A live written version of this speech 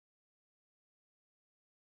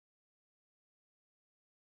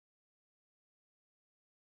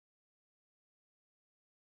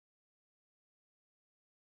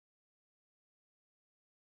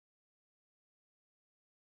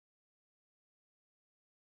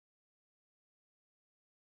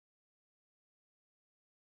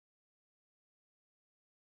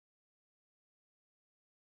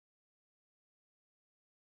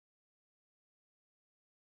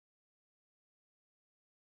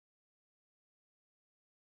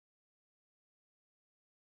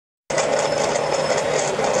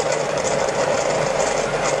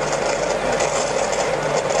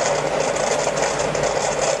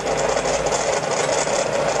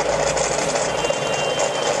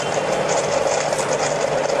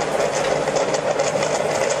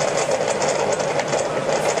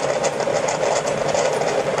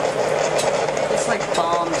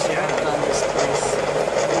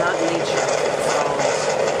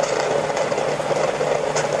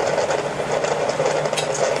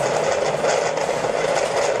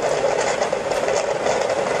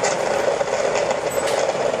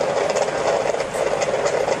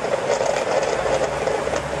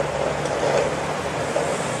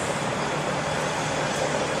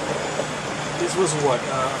This was what,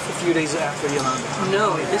 a few days after Yolanda?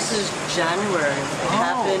 No, this is January. It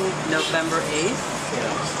happened November 8th.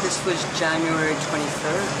 Yeah. This was January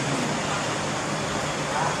 23rd.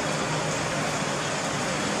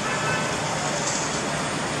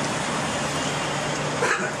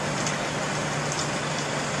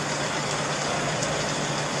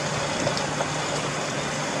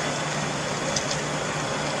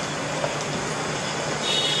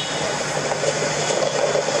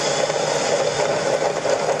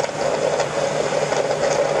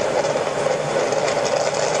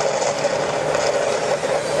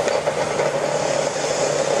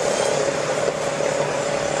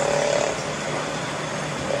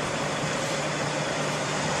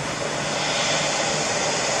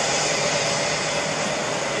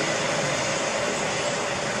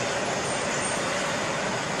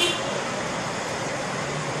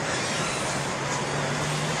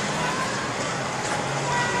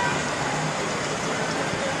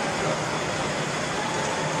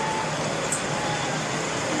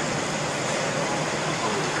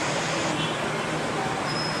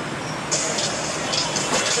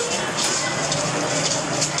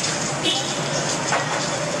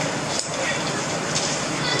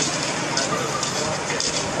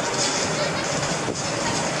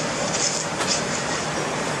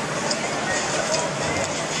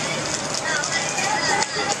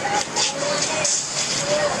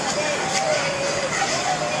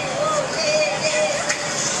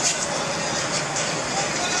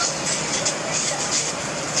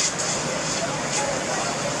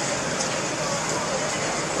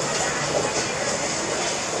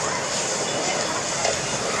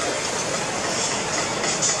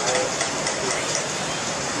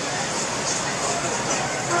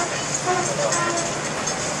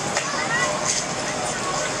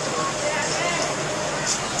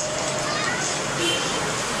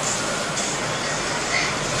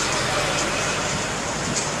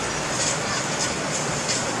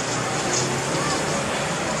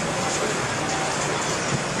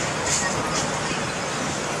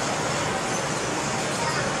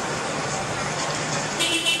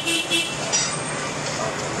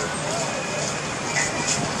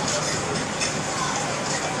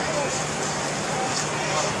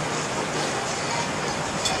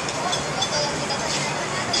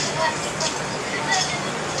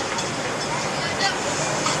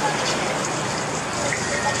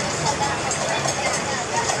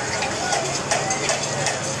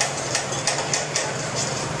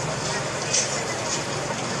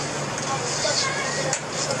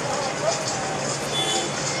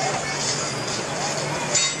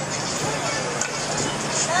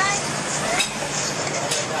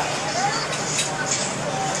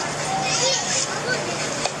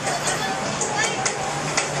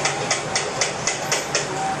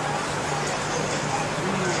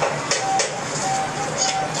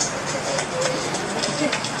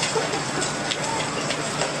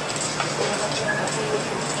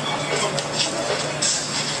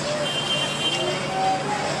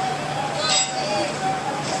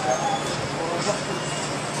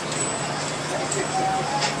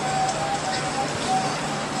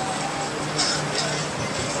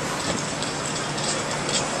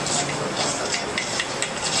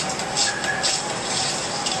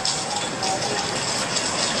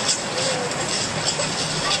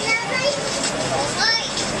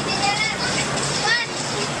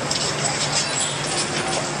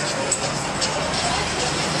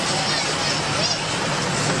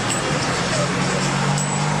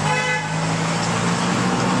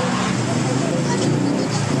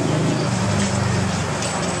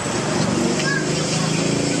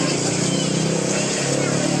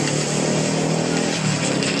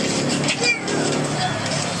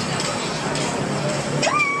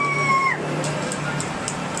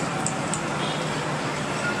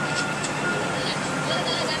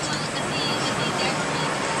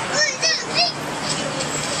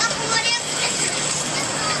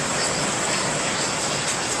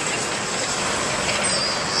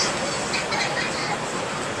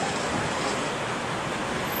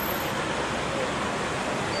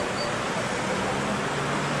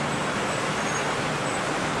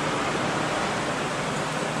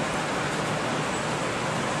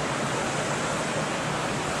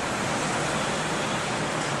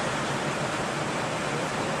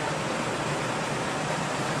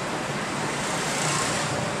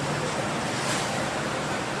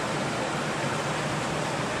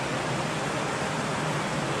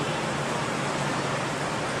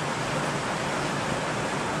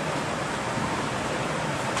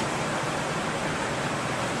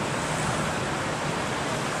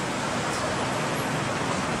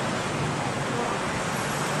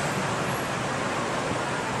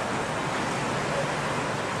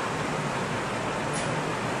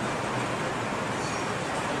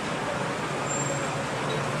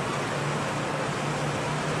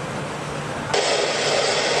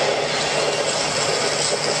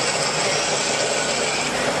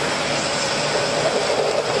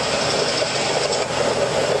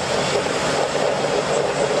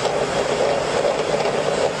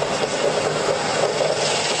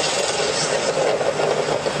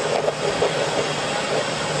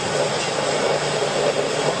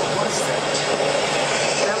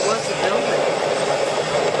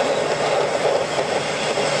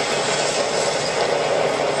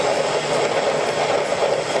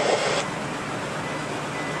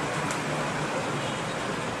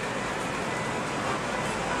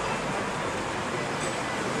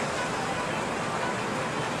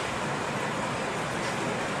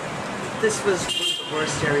 this was one of the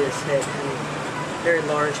worst areas hit, and a very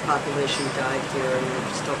large population died here, and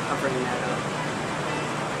they're still covering that up.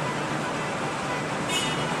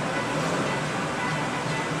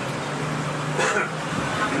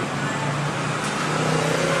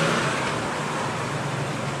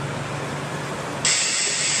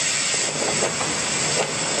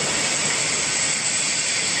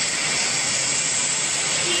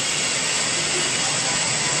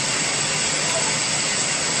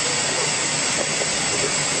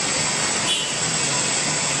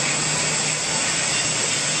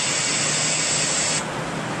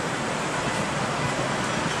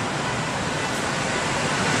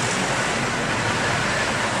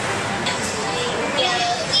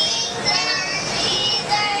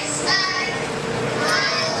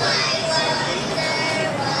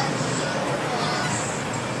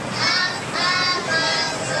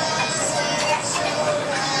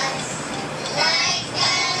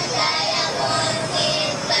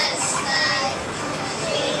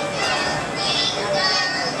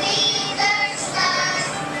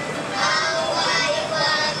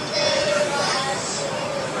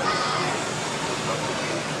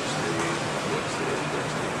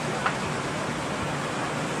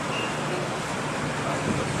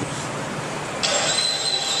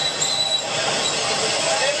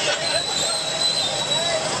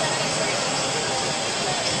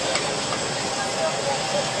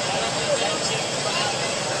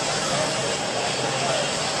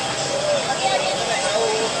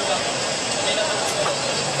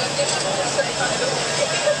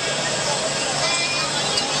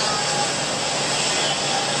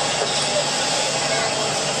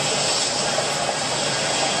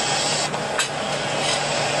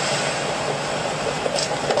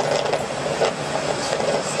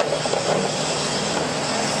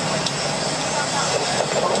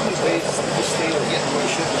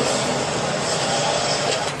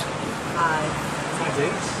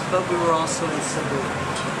 But we were also in Cebu.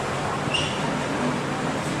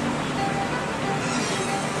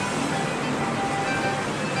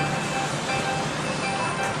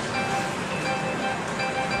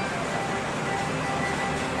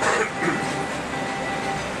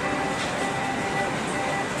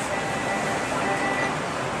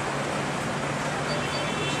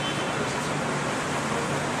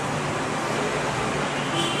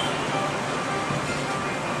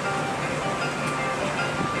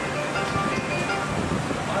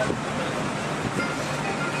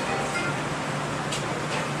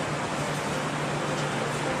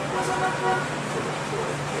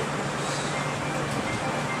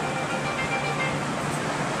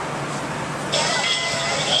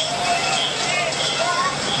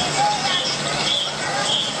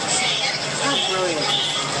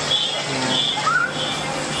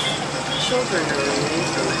 Children are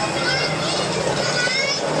amazing.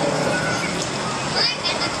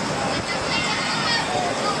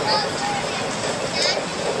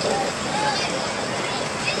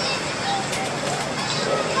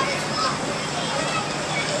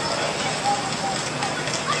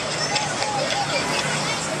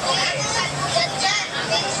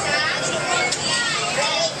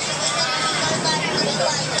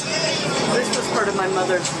 This was part of my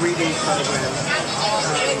mother's reading program.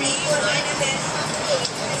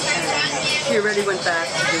 She already went back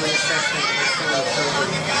to doing a session with the children.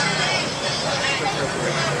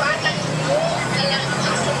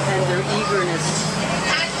 And their eagerness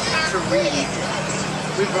to read.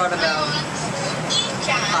 We brought about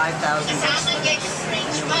 5,000 books and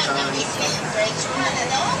it was on.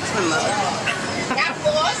 That's my mother.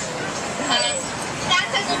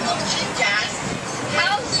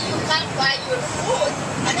 How do you come by your food?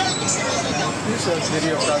 This is a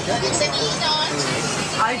video project.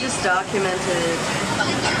 I just documented it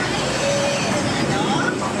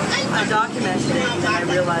and then I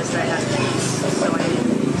realized I had these, so I made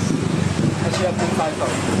these. Actually, have the title.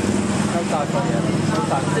 No title yet. No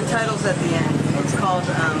title. The title's at the end. It's called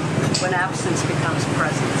When Absence Becomes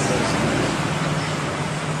Presence.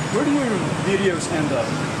 Where do your videos end up?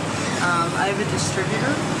 I have a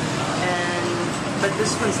distributor, but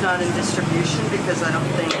this one's not in distribution because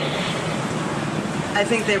I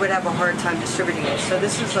think they would have a hard time distributing it. So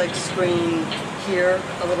this is like screened here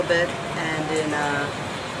a little bit and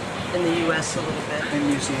in the US a little bit. In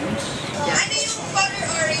museums? Yeah.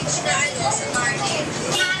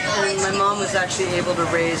 And my mom was actually able to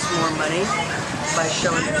raise more money by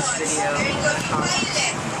showing this video.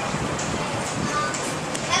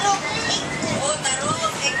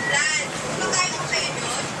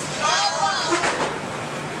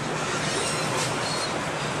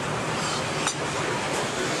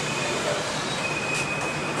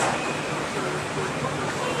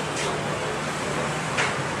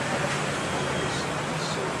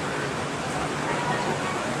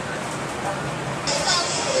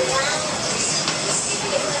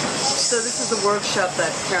 workshop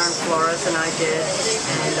that Karen Flores and I did,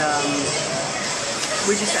 and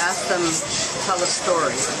we just asked them to tell a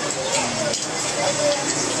story.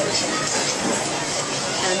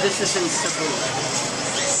 And this is in Cebu.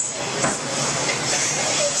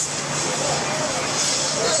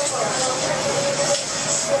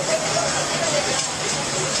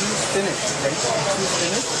 He's finished, right? He's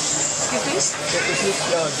finished? Excuse me? Is this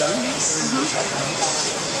done?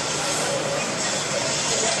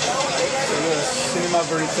 Cinema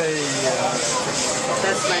verite.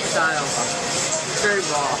 That's my style. It's very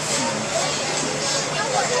raw.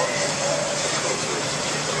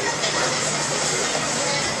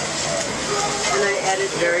 And I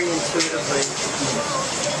edit very intuitively.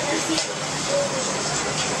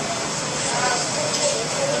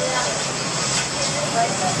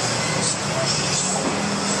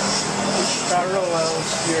 Which parallels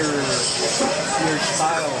your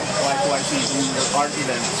style, likewise in your art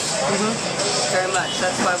events. Very much.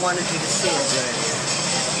 That's why I wanted you to see it.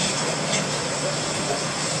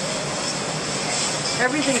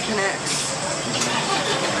 Everything connects.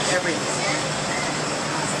 Everything.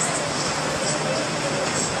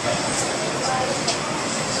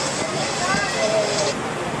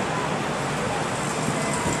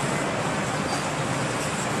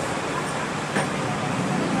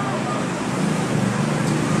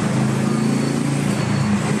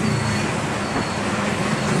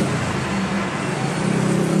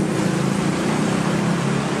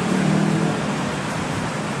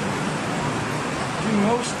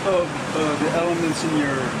 Most of the elements in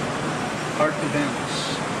your art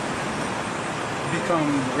events become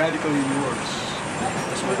radically yours.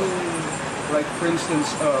 Like, for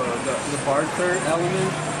instance, the barter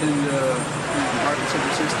element in the Markets of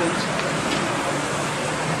Resistance.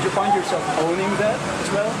 Do you find yourself owning that as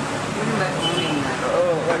well? What do you mean owning that?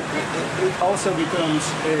 Oh, like it also becomes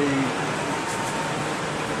a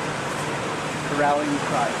rallying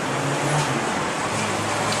cry.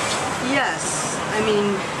 Yes. I mean,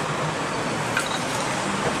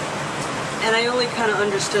 and I only kind of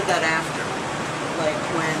understood that after, like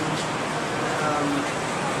when,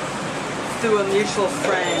 through a mutual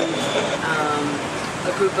friend,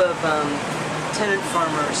 a group of tenant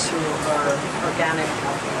farmers who are organic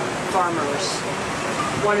farmers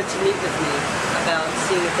wanted to meet with me about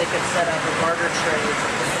seeing if they could set up a barter trade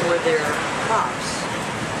for their crops.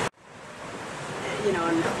 You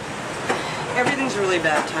know, and everything's really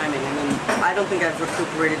bad timing. I mean, I don't think I've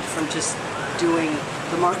recuperated from just doing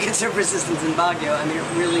the Markets of Resistance in Baguio. I mean, it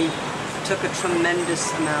really took a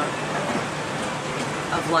tremendous amount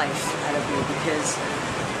of life out of me because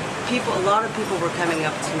a lot of people were coming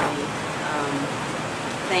up to me,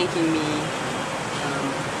 thanking me,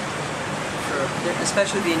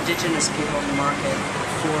 especially the indigenous people in the market,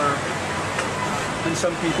 and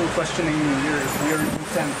some people questioning your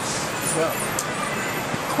intents as well.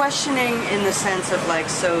 Questioning in the sense of like,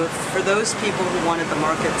 so for those people who wanted the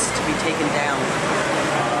markets to be taken down,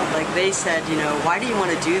 like they said, you know, why do you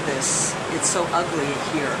want to do this? It's so ugly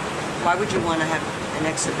here. Why would you want to have an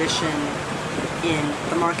exhibition in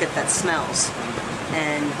the market that smells?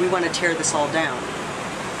 And we want to tear this all down,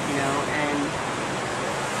 you know, and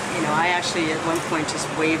you know, I actually at one point just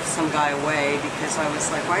waved some guy away because I was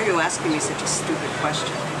like, why are you asking me such a stupid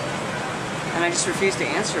question? And I just refused to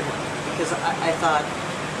answer him because I thought,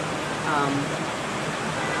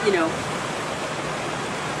 you know,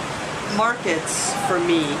 markets for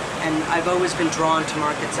me, and I've always been drawn to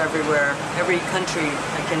markets everywhere, every country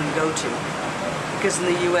I can go to. Because in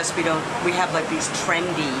the US we have like these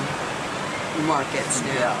trendy markets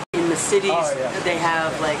now. Yeah. In the cities, they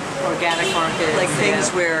have like organic markets, like things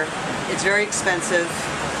where it's very expensive,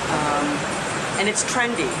 and it's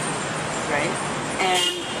trendy, right?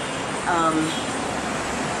 And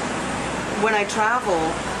when I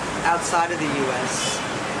travel outside of the US,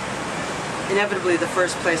 inevitably the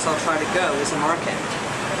first place I'll try to go is a market.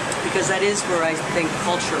 Because that is where I think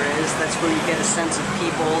culture is, that's where you get a sense of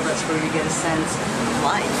people, that's where you get a sense of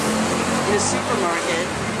life. In a supermarket,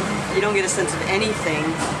 you don't get a sense of anything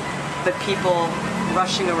but people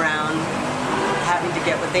rushing around, having to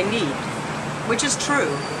get what they need. Which is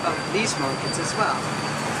true of these markets as well.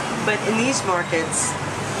 But in these markets,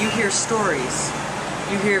 you hear stories.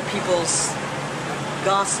 You hear people's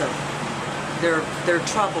gossip, their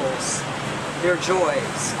troubles, their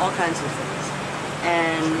joys, all kinds of things.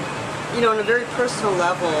 And, you know, on a very personal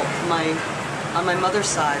level, on my mother's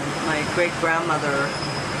side, my great-grandmother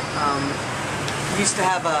used to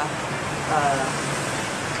have an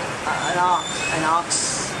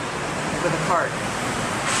ox with a cart.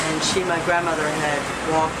 And my grandmother had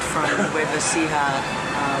walked from Nueva Ecija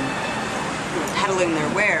peddling their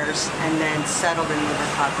wares, and then settled in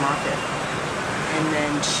Liverpool Market. And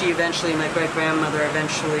then she eventually, my great-grandmother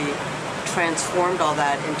eventually transformed all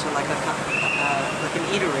that into like an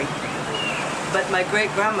eatery. But my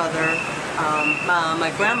great-grandmother,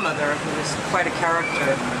 my grandmother, who was quite a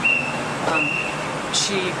character,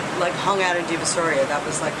 she like hung out in Divisoria. That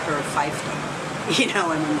was like her fiefdom, you know.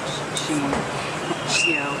 I mean, she,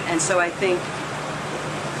 you know. And so I think,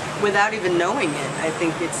 without even knowing it, I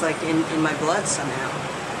think it's like in my blood somehow,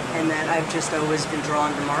 and that I've just always been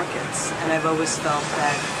drawn to markets, and I've always felt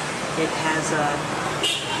that it has a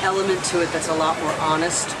element to it that's a lot more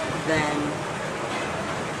honest than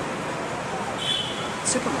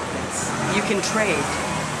supermarkets. You can trade.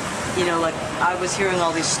 You know, like, I was hearing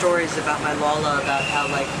all these stories about my Lala, about how,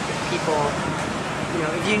 like, people, you know,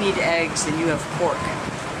 if you need eggs and you have pork,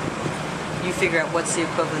 you figure out what's the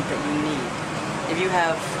equivalent that you need. If you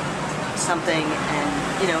have something, and,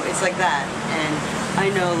 you know, it's like that. And I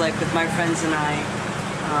know, like, with my friends and I,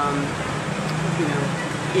 you know,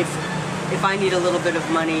 if I need a little bit of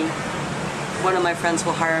money, one of my friends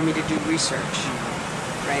will hire me to do research,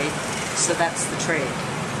 right? So that's the trade,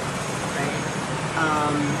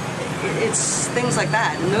 right? It's things like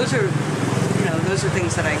that, and those are, you know, those are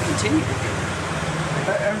things that I continue to do.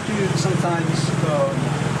 Aren't you sometimes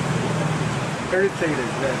irritated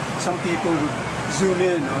that some people would zoom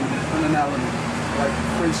in on an element, like,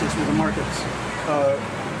 for instance, with the markets?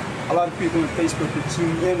 A lot of people on Facebook would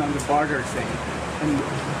zoom in on the barter thing and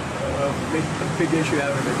make a big issue out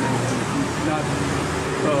of it, and not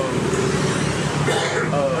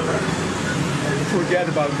forget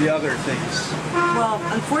about the other things. Well,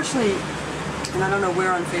 unfortunately, and I don't know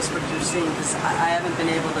where on Facebook you're seeing, because I haven't been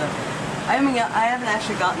able to, I haven't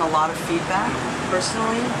actually gotten a lot of feedback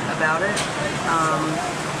personally about it.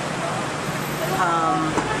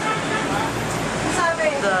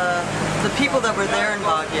 The people that were there in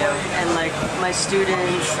Baguio, and like my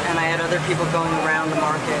students, and I had other people going around the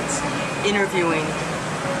markets interviewing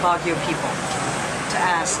Baguio people to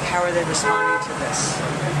ask how are they responding to this,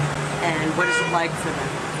 and what is it like for them.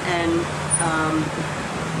 And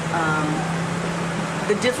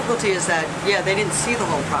the difficulty is that, yeah, they didn't see the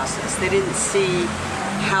whole process. They didn't see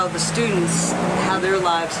how the students, how their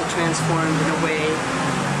lives had transformed in a way,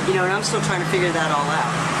 you know, and I'm still trying to figure that all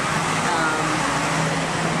out.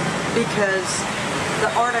 Because the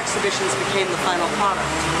art exhibitions became the final product.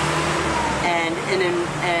 And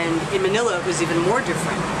in Manila it was even more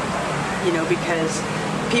different, you know, because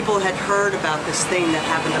people had heard about this thing that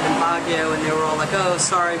happened up in Baguio, and they were all like, oh,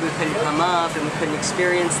 sorry, we couldn't come up and we couldn't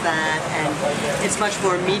experience that, and it's much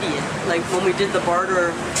more immediate. Like when we did the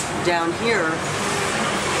barter down here,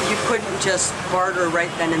 you couldn't just barter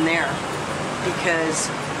right then and there, because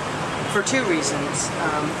for two reasons.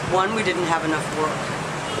 One, we didn't have enough work,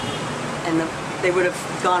 and they would have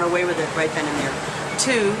gone away with it right then and there.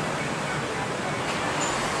 Two,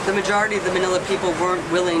 the majority of the Manila people weren't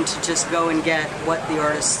willing to just go and get what the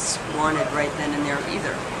artists wanted right then and there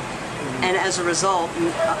either. And as a result,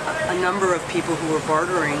 a number of people who were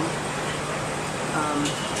bartering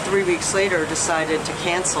 3 weeks later decided to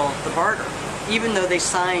cancel the barter, even though they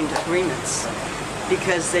signed agreements,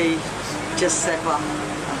 because they just said, well,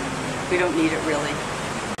 we don't need it really.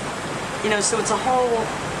 You know, so there's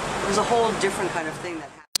a whole different kind of thing that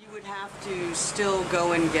happened. You would have to still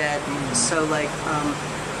go and get, so like,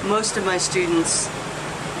 most of my students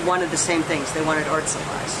wanted the same things. They wanted art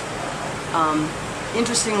supplies.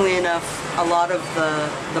 Interestingly enough, a lot of the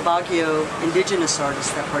Baguio indigenous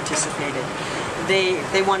artists that participated,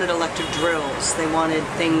 they wanted electric drills. They wanted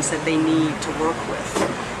things that they need to work with,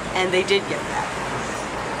 and they did get that.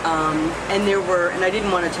 And there were, and I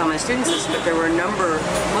didn't want to tell my students this, but there were a number,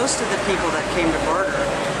 most of the people that came to barter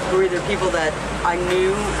were either people that I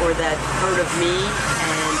knew or that heard of me,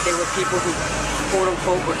 and they were people who,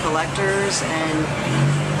 quote-unquote, were collectors, and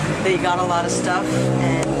they got a lot of stuff,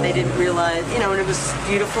 and they didn't realize, you know, and it was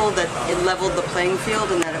beautiful that it leveled the playing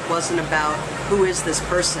field, and that it wasn't about who is this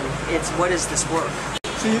person, it's what is this work.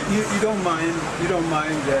 So you don't mind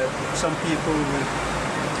that some people would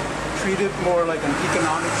treat it more like an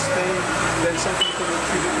economics thing, then some people would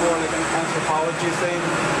treat it more like an anthropology thing,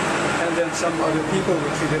 and then some other people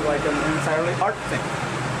would treat it like an entirely art thing.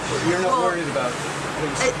 You're not worried about it.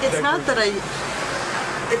 It's not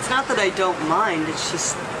that I don't mind. It's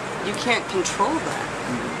just you can't control that.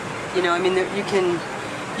 You know, I mean,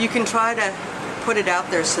 you can try to put it out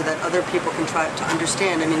there so that other people can try to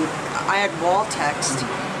understand. I mean, I had wall text,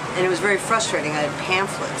 and it was very frustrating. I had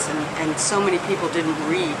pamphlets, and so many people didn't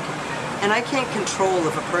read. And I can't control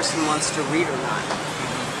if a person wants to read or not.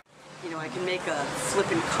 You know, I can make a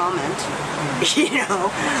flippant comment, you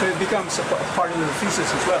know. So it becomes a part of the thesis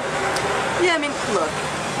as well. Yeah, I mean, look.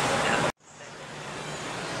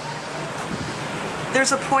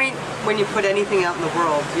 There's a point when you put anything out in the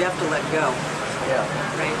world, you have to let go. Yeah.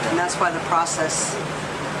 Right? And that's why the process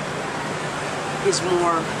is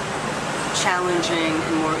more challenging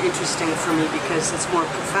and more interesting for me because it's more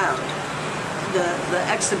profound. The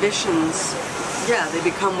exhibitions, yeah, they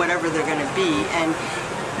become whatever they're going to be, and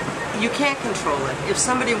you can't control it. If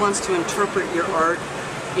somebody wants to interpret your art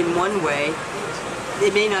in one way,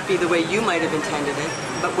 it may not be the way you might have intended it,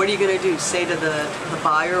 but what are you going to do? Say to the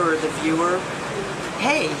buyer or the viewer,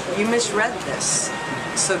 hey, you misread this,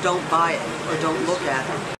 so don't buy it or don't look at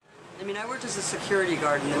it. I mean, I worked as a security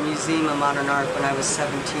guard in the Museum of Modern Art when I was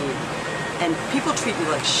 17, and people treat you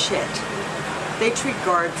like shit. They treat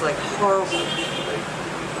guards like horrible,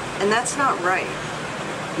 and that's not right.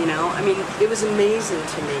 You know, I mean, it was amazing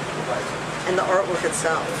to me, and the artwork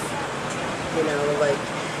itself. You know, like,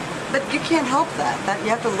 but you can't help that. That you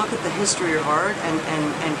have to look at the history of art and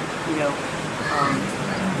you know,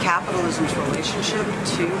 capitalism's relationship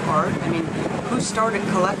to art. I mean, who started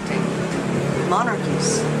collecting?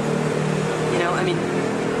 Monarchies. You know, I mean,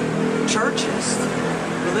 churches,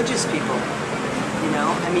 religious people. You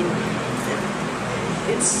know, I mean,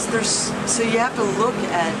 so you have to look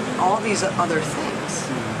at all these other things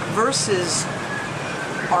versus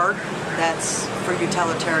art that's for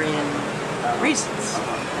utilitarian reasons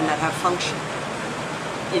and that have function.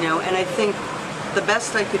 You know, and I think the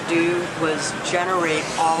best I could do was generate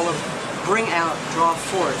bring out, draw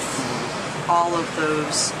forth all of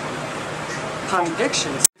those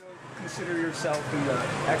contradictions. You don't consider yourself in the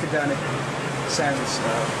academic sense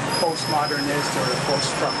postmodernist or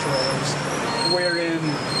post-structuralist, wherein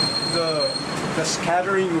the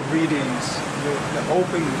scattering of readings, the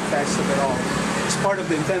openness of it all, is part of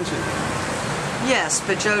the intention. Yes,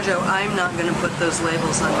 but Jojo, I'm not going to put those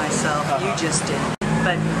labels on myself. You just did.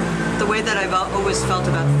 But the way that I've always felt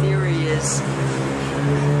about theory is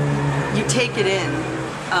you take it in.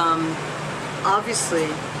 Obviously,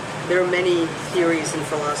 there are many theories and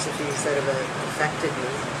philosophies that have affected me,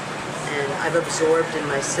 and I've absorbed in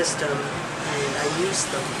my system, and I use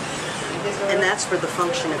them. And that's where the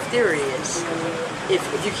function of theory is. If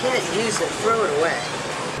you can't use it, throw it away.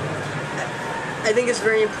 I think it's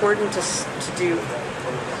very important to do,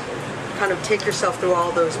 kind of take yourself through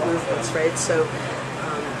all those movements, right? So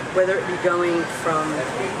whether it be going from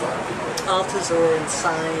Althusser and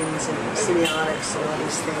signs and semiotics and all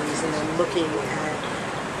these things, and then looking at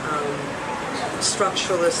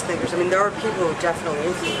structuralist thinkers. I mean, there are people who definitely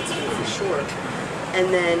influenced me for sure.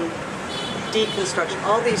 And then deconstruction,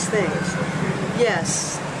 all these things.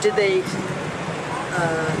 Yes, did they,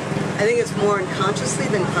 I think it's more unconsciously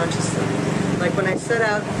than consciously. Like when I set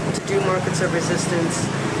out to do Markets of Resistance,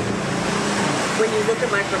 when you look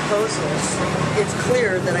at my proposals, it's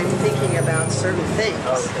clear that I'm thinking about certain things.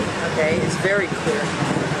 Okay, it's very clear,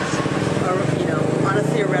 or, you know, on a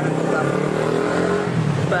theoretical level.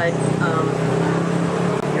 But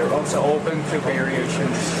you're also open to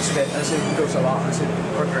variations as it goes along, as it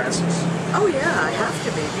progresses. Oh yeah, I have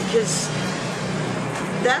to be, because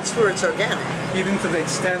that's where it's organic. Even to the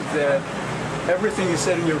extent that everything you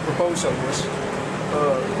said in your proposal was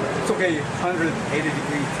took a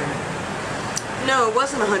 180-degree turn. No, it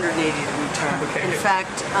wasn't a 180-degree turn. Okay. In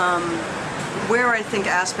fact, where I think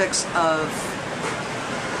aspects of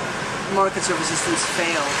Markets of Resistance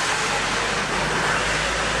fail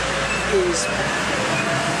is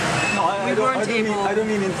I don't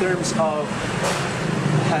mean in terms of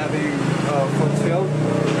having fulfilled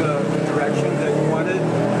the direction that you wanted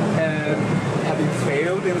and having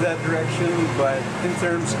failed in that direction, but in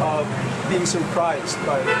terms of being surprised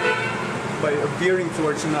by veering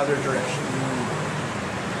towards another direction.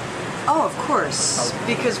 Oh, of course,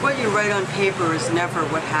 because what you write on paper is never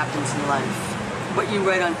what happens in life. What you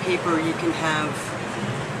write on paper, you can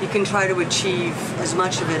try to achieve as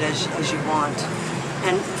much of it as you want.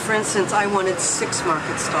 And for instance, I wanted 6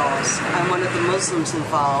 market stalls. I wanted the Muslims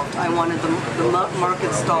involved. I wanted the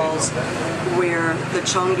market stalls where the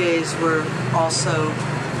Chongays were also,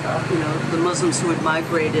 you know, the Muslims who had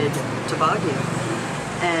migrated to Baguio.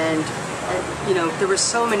 And you know, there were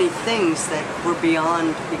so many things that were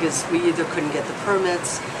beyond, because we either couldn't get the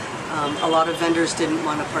permits, a lot of vendors didn't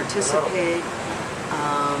want to participate.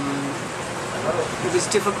 It was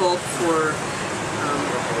difficult for,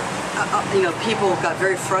 you know, people got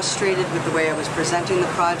very frustrated with the way I was presenting the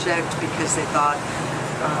project because they thought,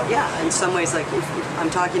 yeah, in some ways, like if I'm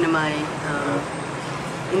talking to my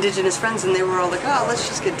indigenous friends, and they were all like, oh, let's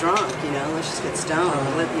just get drunk, let's just get stoned.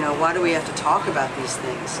 Why do we have to talk about these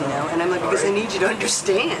things, And I'm like, because I need you to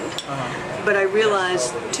understand. But I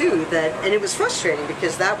realized too that, and it was frustrating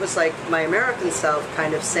because that was like my American self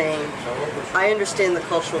kind of saying, I understand the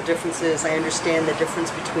cultural differences, I understand the difference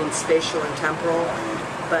between spatial and temporal,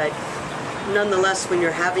 but nonetheless, when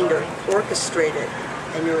you're having to orchestrate it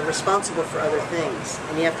and you're responsible for other things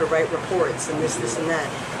and you have to write reports and this and that,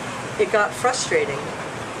 it got frustrating.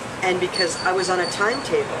 And because I was on a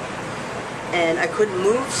timetable and I couldn't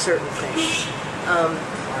move certain things,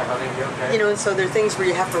 and so there are things where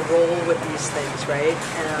you have to roll with these things, right?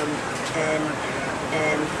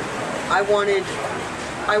 And I wanted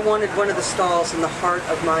one of the stalls in the heart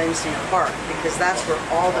of Mindsview Park because that's where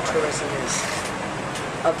all the tourism is,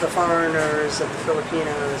 of the foreigners, of the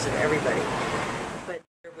Filipinos, of everybody. But a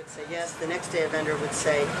vendor would say yes. The next day a vendor would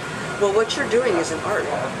say, well, what you're doing isn't art.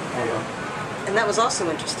 And that was also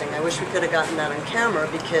interesting. I wish we could have gotten that on camera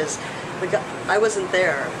because I wasn't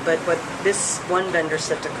there, but what this one vendor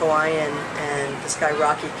said to Kauaian and this guy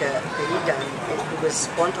Rocky Kahidan, who was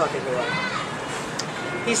Bontokagoa,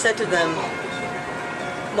 he said to them,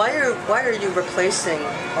 why are you replacing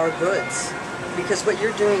our goods? Because what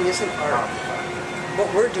you're doing isn't art.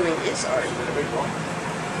 What we're doing is art.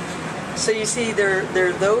 So you see, there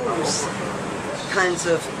are those kinds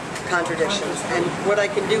of contradictions, and what I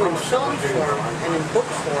can do in film form and in book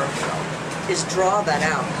form is draw that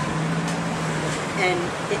out. And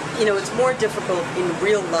it's more difficult in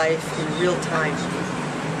real life, in real time.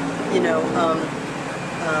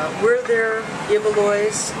 Were there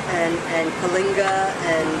Ibalois and Kalinga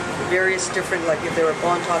and various different, like if there were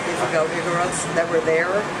Bontoc Igorots that were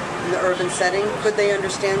there in the urban setting, could they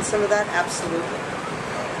understand some of that? Absolutely.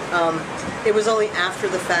 It was only after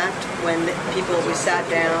the fact when we sat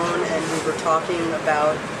down and we were talking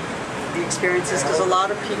about the experiences, because a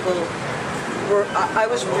lot of people I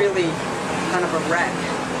was really kind of a wreck.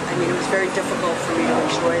 I mean, it was very difficult for me to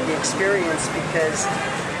enjoy the experience because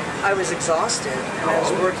I was exhausted and I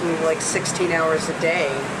was working like 16 hours a day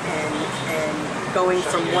and going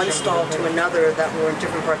from one stall to another that were in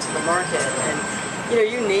different parts of the market. And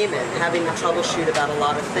you name it, having to troubleshoot about a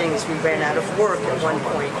lot of things. We ran out of work at one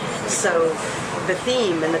point. So the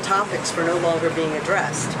theme and the topics were no longer being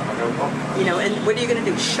addressed. And what are you going to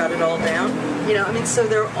do, shut it all down? So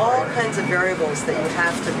there are all kinds of variables that you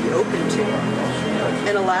have to be open to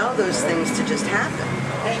and allow those things to just happen.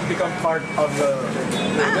 Become part of the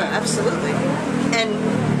event. Absolutely. And,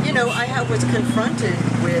 I was confronted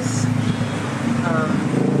with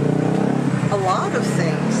a lot of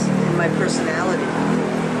things in my personality.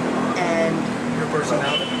 And your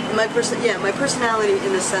personality? My personality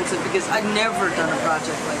in the sense of, because I've never done a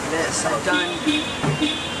project like this. I've done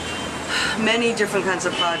many different kinds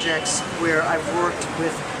of projects where I've worked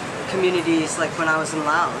with communities, like when I was in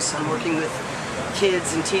Laos. I'm working with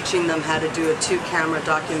kids and teaching them how to do a 2-camera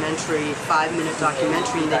documentary, 5-minute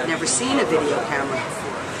documentary, and they've never seen a video camera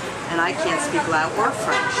before. And I can't speak Lao or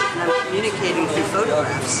French, and I'm communicating through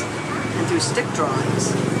photographs and through stick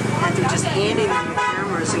drawings and through just handing them the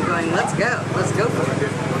cameras and going, let's go for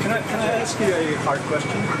it. Can I ask you a hard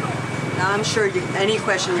question? Now, I'm sure any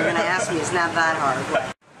question you're going to ask me is not that hard.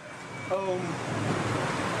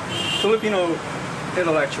 Filipino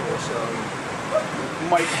intellectuals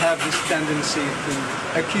might have this tendency to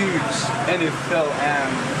accuse any film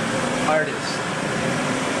artist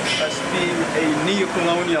as being a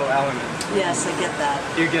neo-colonial element. Yes, I get that.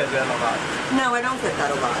 You get that a lot. No, I don't get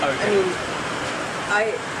that a lot. Okay.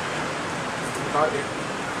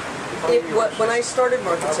 When I started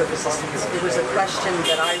Market Services, it was a question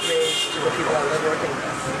that I raised to the people I was working with.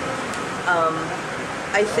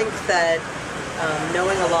 I think that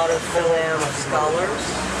knowing a lot of Philam scholars,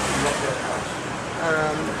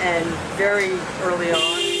 and very early on,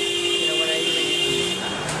 when I even,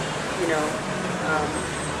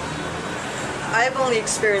 I've only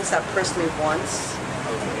experienced that personally once,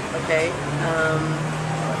 okay?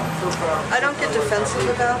 I don't get defensive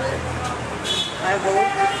about it. I won't,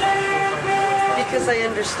 because I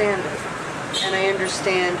understand it. And I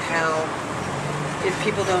understand how if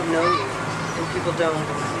people don't know you, and people don't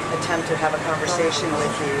attempt to have a conversation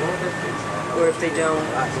with you, or if they don't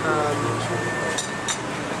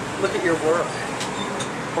look at your work.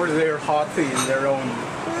 Or they're haughty in their own...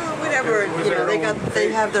 Whatever,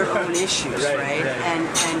 they have their own issues, right? And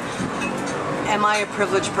am I a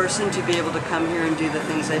privileged person to be able to come here and do the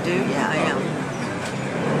things I do? Yeah, I am.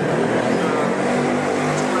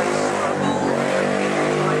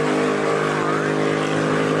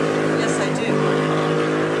 Yes, I do.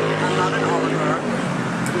 I'm not an oligarch,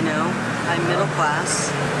 I'm middle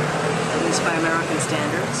class, at least by American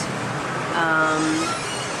standards.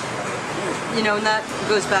 You know, and that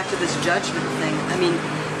goes back to this judgment thing. I mean,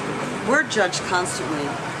 we're judged constantly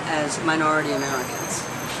as minority Americans.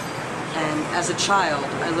 And as a child,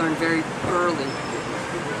 I learned very early,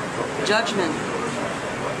 judgment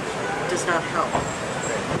does not help.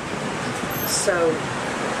 So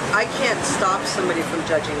I can't stop somebody from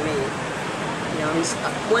judging me. You know,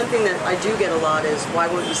 one thing that I do get a lot is,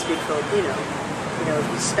 why won't you speak Filipino? You know,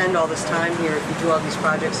 if you spend all this time here, if you do all these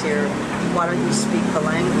projects here, why don't you speak the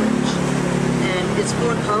language? And it's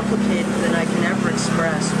more complicated than I can ever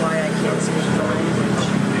express why I can't speak the language.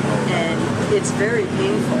 And it's very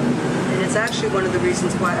painful. And it's actually one of the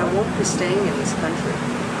reasons why I won't be staying in this country.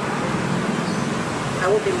 I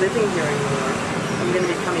won't be living here anymore. I'm going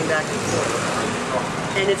to be coming back and forth.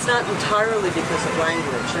 And it's not entirely because of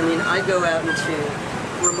language. I mean, I go out into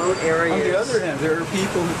remote areas. On the other hand, there are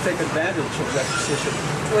people who take advantage of that position.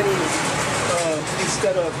 What do you mean?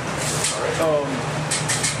 Instead of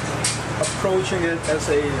approaching it as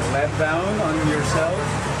a letdown on yourself,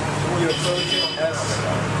 you approach it as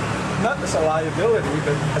not as a liability,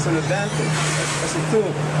 but as an advantage, as a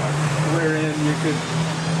tool, wherein you could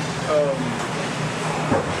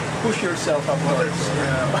push yourself upwards. You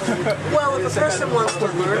know? Well, if a person wants to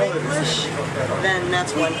learn English, then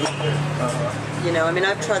that's one thing. You know, I mean,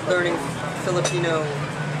 I've tried learning Filipino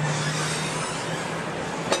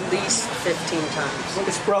at least 15 times.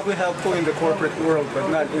 It's probably helpful in the corporate world, but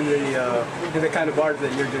not in the kind of art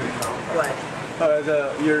that you're doing. What?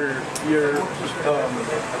 You're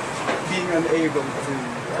being unable to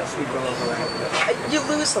speak the local language. You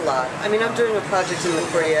lose a lot. I mean, I'm doing a project in the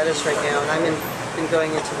Corrietas right now, and I've been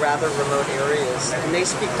going into rather remote areas, and they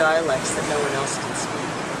speak dialects that no one else can speak.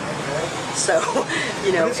 So,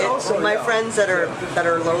 you know, my friends that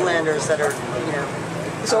are lowlanders that are, you know.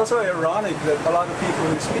 It's also ironic that a lot of people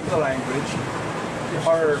who speak the language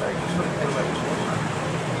are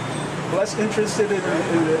less interested in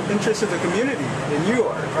the interest of the community than you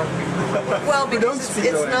are. Well, because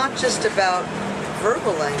it's not just about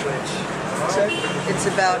verbal language. It's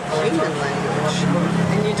about human language.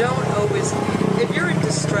 And you don't always, if you're in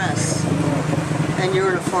distress and you're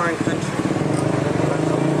in a foreign country,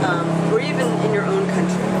 or even in your own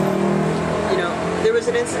country, you know, there was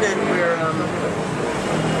an incident where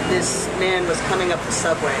this man was coming up the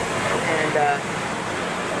subway, and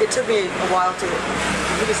it took me a while to,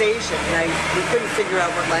 he was Asian, and we couldn't figure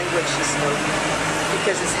out what language he spoke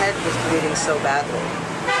because his head was bleeding so badly.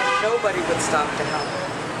 And nobody would stop to help.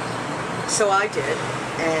 So I did,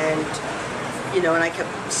 and, you know, and I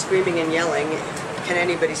kept screaming and yelling, can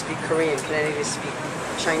anybody speak Korean? Can anybody speak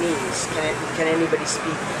Chinese? Can anybody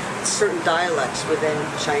speak certain dialects within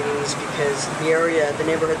Chinese, because the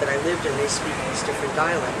neighborhood that I lived in, they speak these different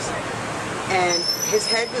dialects. And his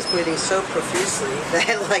head was bleeding so profusely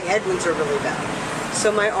that, like, head wounds are really bad.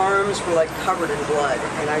 So my arms were like covered in blood,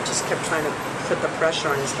 and I just kept trying to put the pressure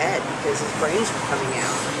on his head because his brains were coming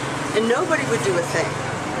out. And nobody would do a thing.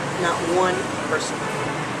 Not one person.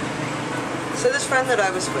 So this friend that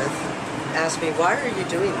I was with asked me, why are you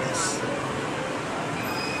doing this?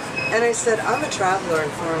 And I said, I'm a traveler in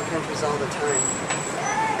foreign countries all the time.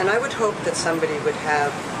 And I would hope that somebody would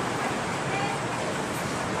have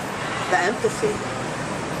the empathy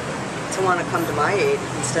to want to come to my aid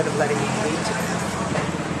instead of letting me bleed to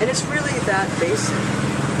death. And it's really that basic.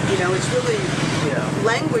 You know, it's really,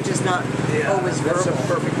 language is not always verbal. That's a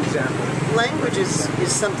perfect example. Language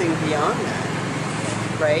is something beyond that,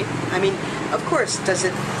 right? I mean, of course, does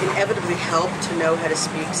it inevitably help to know how to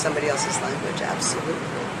speak somebody else's language? Absolutely.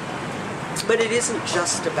 But it isn't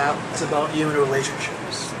just about that. It's about human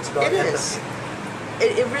relationships. It's about empathy.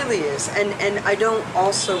 It really is. And I don't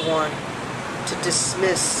also want to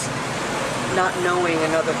dismiss not knowing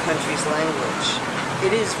another country's language.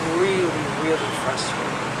 It is really, really frustrating.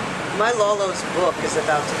 My Lolo's book is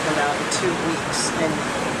about to come out in 2 weeks, and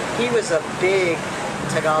he was a big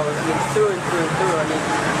Tagalog, I mean, through and through and through. I mean,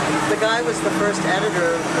 the guy was the first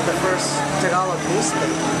editor of the first Tagalog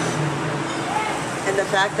newspaper. And the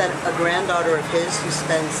fact that a granddaughter of his who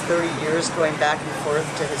spends 30 years going back and forth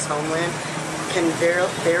to his homeland can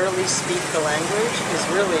barely speak the language is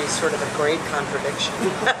really sort of a great contradiction.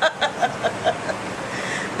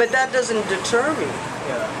 But that doesn't deter me.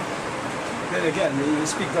 Yeah. Then again, you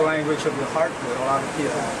speak the language of the heart that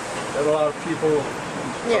a lot of people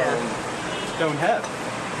don't have.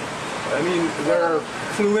 I mean, there are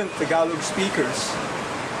fluent Tagalog speakers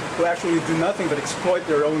who actually do nothing but exploit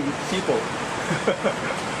their own people.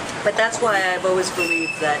 But that's why I've always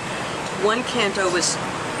believed that one can't always,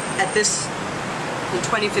 in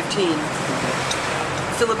 2015,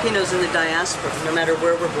 Filipinos in the diaspora, no matter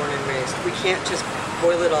where we're born and raised. We can't just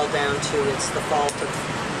boil it all down to it's the fault of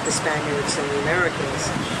the Spaniards and the Americans.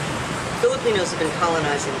 Filipinos have been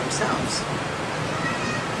colonizing themselves,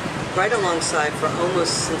 right alongside for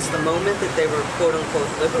almost since the moment that they were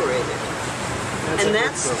quote-unquote liberated. And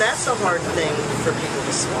that's a hard thing for people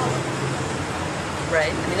to swallow.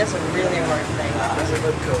 Right? I mean, that's a really hard thing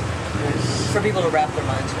for people to wrap their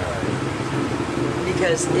minds around.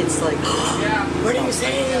 Because it's like, what are you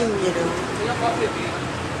saying, you know?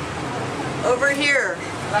 Over here.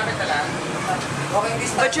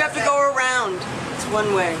 But you have to go around. It's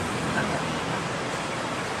one way.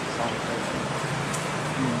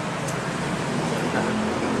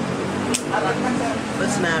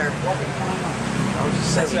 What's the matter?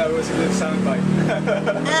 That was a good soundbite.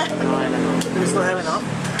 Do we still have enough?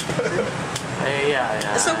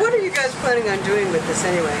 Yeah. So what are you guys planning on doing with this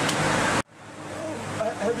anyway?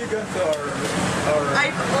 Have you gone to our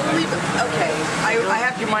I've only okay. I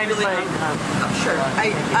have to be really. Sure.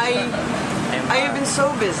 I have been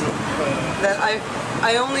so busy that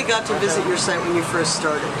I only got to visit your site when you first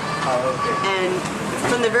started. And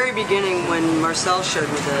from the very beginning, when Marcel showed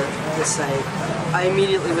me the site, I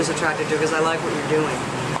immediately was attracted to it because I like what you're doing.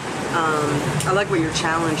 I like what you're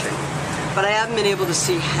challenging, but I haven't been able to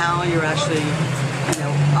see how you're actually, you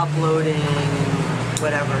know, uploading and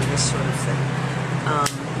whatever, this sort of thing. I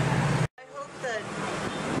hope that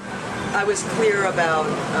I was clear about,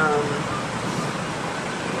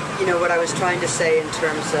 you know, what I was trying to say in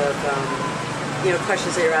terms of, you know,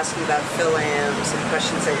 questions that you're asking about philams and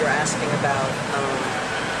questions that you're asking about,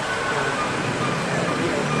 you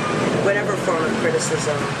know, whatever form of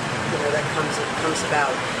criticism, you know, that comes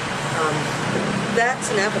about. That's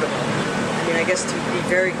inevitable. I mean, I guess to be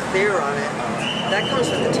very clear on it, that comes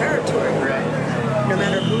with the territory. Right. No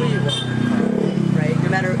matter who you are, right? No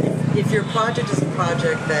matter if your project is a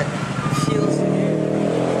project that feels new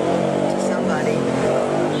to somebody,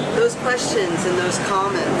 those questions and those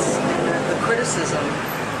comments and the criticism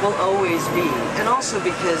will always be. And also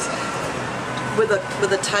because with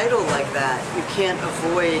a title like that, you can't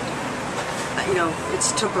avoid, you know,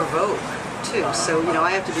 it's to provoke too. So, you know,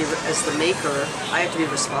 I have to be, as the maker, I have to be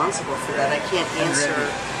responsible for that. I can't answer.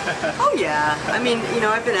 Oh yeah. I mean, you know,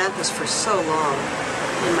 I've been at this for so long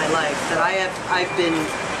in my life that I've been,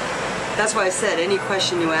 that's why I said any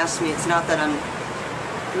question you ask me, it's not that I'm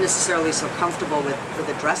necessarily so comfortable with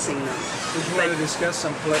addressing them. Would you want to discuss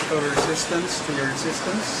some political resistance to your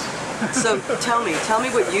existence? So tell me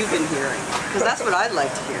what you've been hearing, because that's what I'd like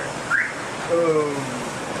to hear.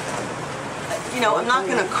 You know, I'm not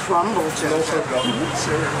going to crumble, Joe. Local government,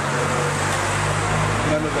 sir.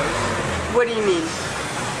 None of those. What do you mean?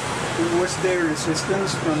 Was there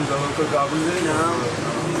resistance from the local government? No.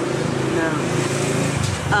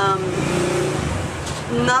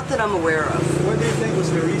 Not that I'm aware of. What do you think was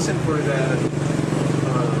the reason for that?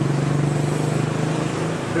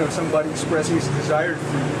 You know, somebody expressing his desire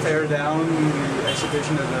to tear down the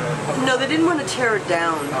exhibition of the... No, they didn't want to tear it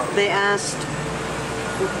down. Oh. They asked,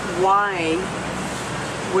 why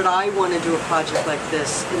would I want to do a project like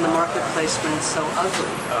this in the marketplace when it's so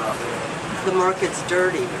ugly? The market's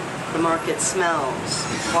dirty. The market smells.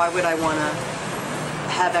 Why would I want to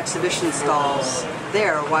have exhibition stalls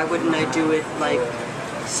there? Why wouldn't I do it like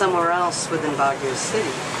somewhere else within Baguio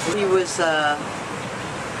City? He was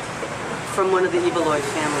from one of the Ibaloy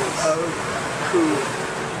families who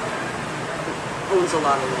owns a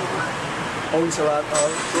lot of land. Owns a lot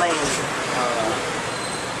of Land.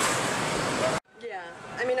 Yeah,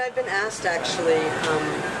 I mean, I've been asked actually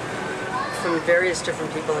from various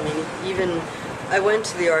different people. I mean, even I went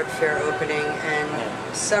to the art fair opening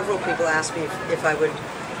and several people asked me if I would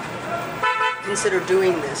consider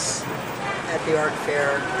doing this at the art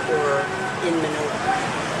fair or in Manila.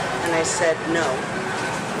 And I said no.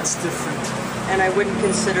 It's different. And I wouldn't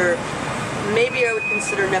consider, maybe I would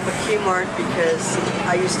consider Nepakim art because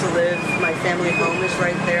I used to live, my family home is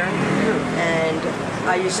right there. And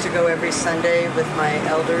I used to go every Sunday with my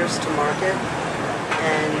elders to market.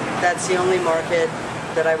 And that's the only market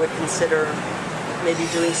that I would consider maybe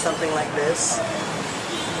doing something like this.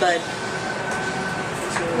 But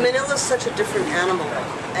Manila's such a different animal,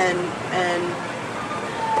 and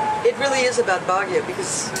it really is about Baguio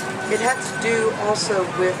because it has to do also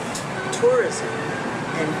with tourism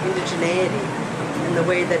and indigeneity and the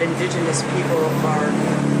way that indigenous people are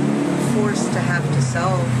forced to have to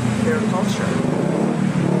sell their culture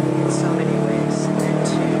in so many ways. And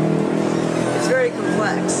it's very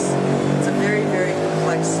complex. It's a very, very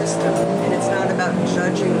complex system, and it's not about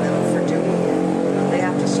judging them for doing it. They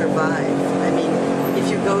have to survive. I mean, if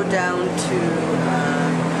you go down to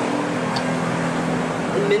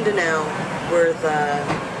Mindanao, where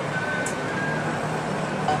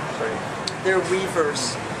they're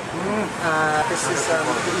weavers. This is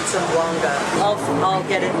Zamboanga. I'll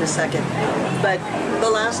get it in a second. But the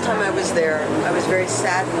last time I was there, I was very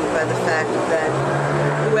saddened by the fact that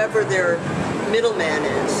whoever their middleman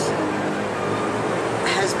is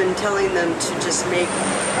has been telling them to just make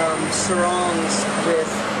sarongs with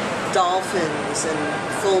dolphins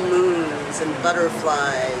and full moons and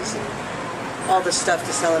butterflies and all the stuff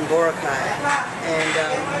to sell in Boracay.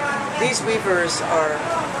 And these weavers are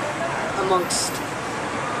amongst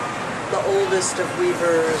the oldest of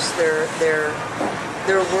weavers. Their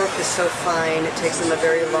work is so fine. It takes them a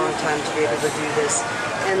very long time to be able to do this.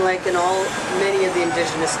 And like in many of the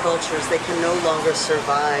indigenous cultures, they can no longer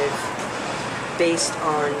survive based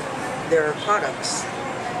on their products.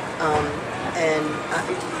 And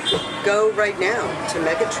go right now to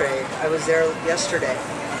Megatrade. I was there yesterday,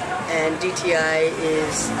 and DTI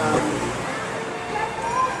is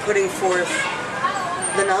putting forth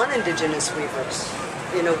the non-indigenous weavers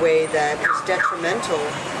in a way that is detrimental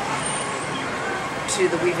to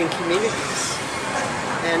the weaving communities.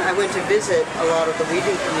 And I went to visit a lot of the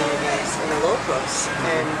weaving communities in Ilocos,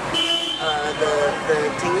 and the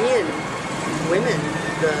Tingian women,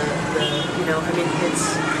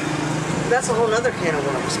 that's a whole other can of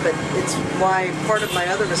worms, but it's why part of my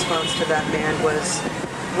other response to that man was,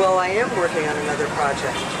 well, I am working on another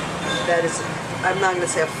project that is, I'm not going to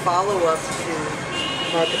say a follow-up to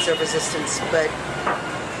Markets of Resistance, but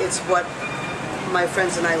it's what my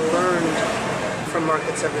friends and I learned from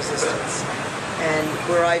Markets of Resistance, and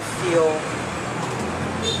where I feel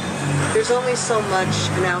there's only so much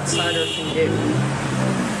an outsider can do.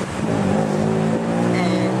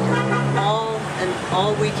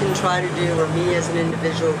 All we can try to do, or me as an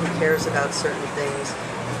individual who cares about certain things,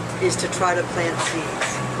 is to try to plant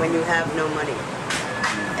seeds when you have no money.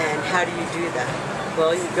 And how do you do that?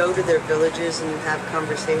 Well, you go to their villages and you have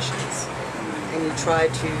conversations, and you try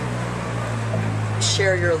to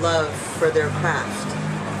share your love for their craft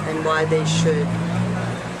and why they should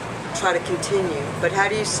try to continue. But how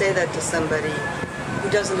do you say that to somebody who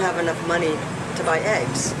doesn't have enough money to buy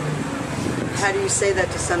eggs? How do you say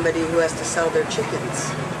that to somebody who has to sell their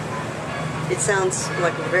chickens? It sounds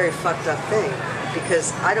like a very fucked up thing,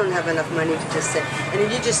 because I don't have enough money to just say, and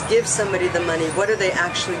if you just give somebody the money, what are they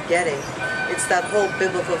actually getting? It's that whole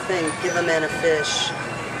biblical thing, give a man a fish,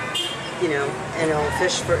 and he'll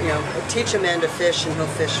fish teach a man to fish and he'll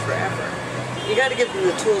fish forever. You got to give them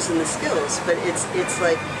the tools and the skills, but it's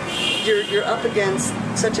like you're up against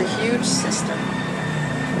such a huge system.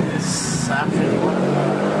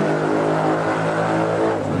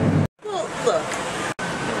 Well, look,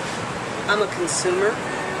 I'm a consumer.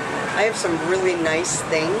 I have some really nice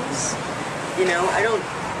things. I don't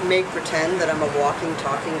make pretend that I'm a walking,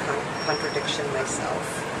 talking contradiction myself.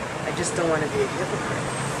 I just don't want to be a hypocrite.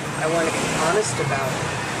 I want to be honest about it,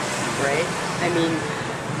 right? I mean,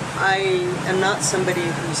 I am not somebody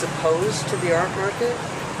who's opposed to the art market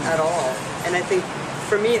at all. And I think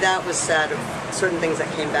for me that was sad of certain things that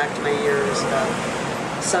came back to my ears about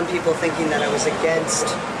some people thinking that I was against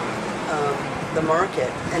the market.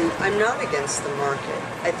 And I'm not against the market.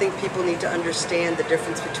 I think people need to understand the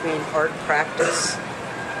difference between art practice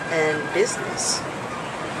and business.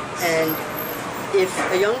 And if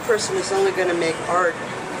a young person is only going to make art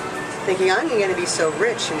thinking I'm going to be so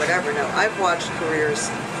rich and whatever, no, I've watched careers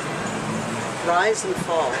rise and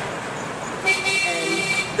fall.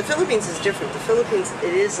 And the Philippines is different. The Philippines,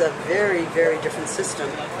 it is a very, very different system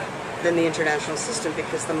than the international system,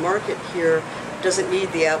 because the market here doesn't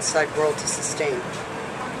need the outside world to sustain.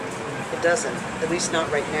 It doesn't, at least not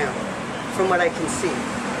right now, from what I can see.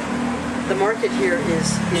 The market here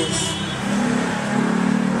is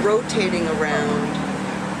rotating around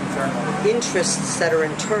interests that are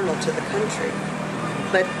internal to the country.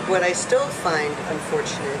 But what I still find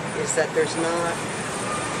unfortunate is that there's not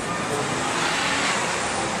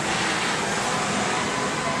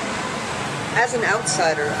as an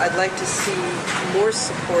outsider, I'd like to see more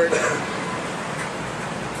support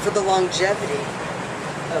for the longevity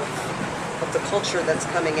of the culture that's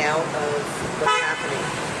coming out of what's happening.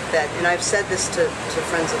 And I've said this to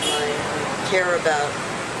friends of mine who care about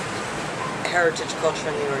heritage culture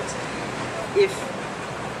and the arts.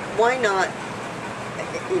 Why not,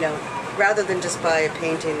 rather than just buy a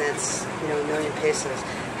painting that's, $1 million pesos,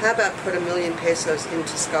 how about put $1 million pesos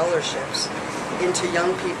into scholarships, into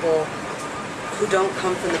young people who don't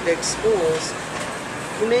come from the big schools,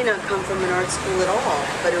 who may not come from an art school at all,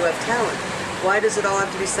 but who have talent. Why does it all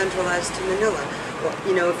have to be centralized to Manila? Well,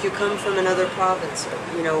 if you come from another province,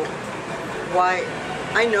 why?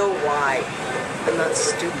 I know why. I'm not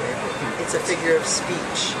stupid. It's a figure of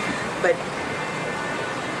speech. But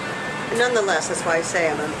nonetheless, that's why I say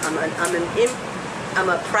I'm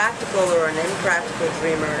a practical or an impractical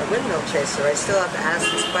dreamer and a windmill chaser. I still have to ask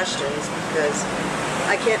these questions because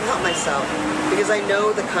I can't help myself, because I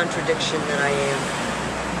know the contradiction that I am.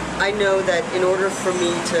 I know that in order for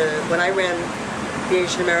me to, when I ran the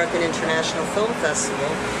Asian American International Film Festival,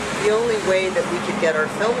 the only way that we could get our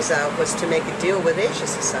films out was to make a deal with Asia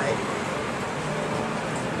Society.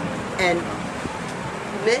 And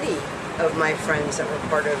many of my friends that were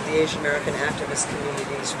part of the Asian American activist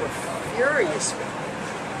communities were furious with me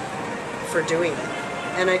for doing it.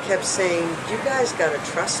 And I kept saying, you guys gotta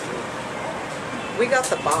trust me. We got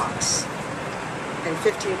the box. And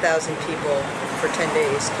 15,000 people for 10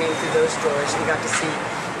 days came through those doors and got to see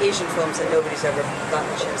Asian films that nobody's ever gotten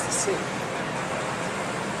a chance to see.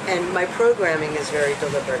 And my programming is very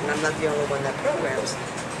deliberate, and I'm not the only one that programs.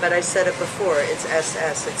 But I said it before, it's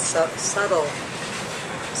SS, it's subtle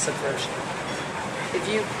subversion. If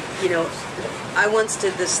you know, I once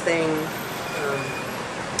did this thing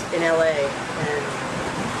in LA, and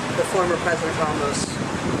the former President Ramos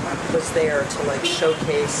was there to like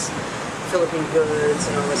showcase Philippine goods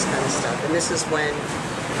and all this kind of stuff. And this is when,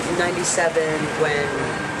 in '97, when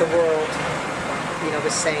the world, you know,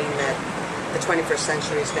 was saying that the 21st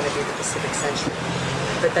century is going to be the Pacific century.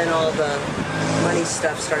 But then all the money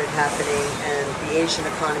stuff started happening and the Asian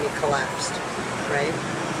economy collapsed, right?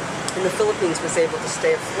 And the Philippines was able to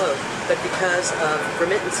stay afloat, but because of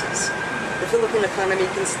remittances. The Philippine economy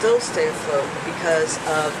can still stay afloat because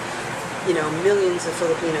of, you know, millions of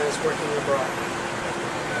Filipinos working abroad.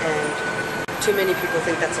 And too many people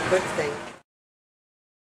think that's a good thing.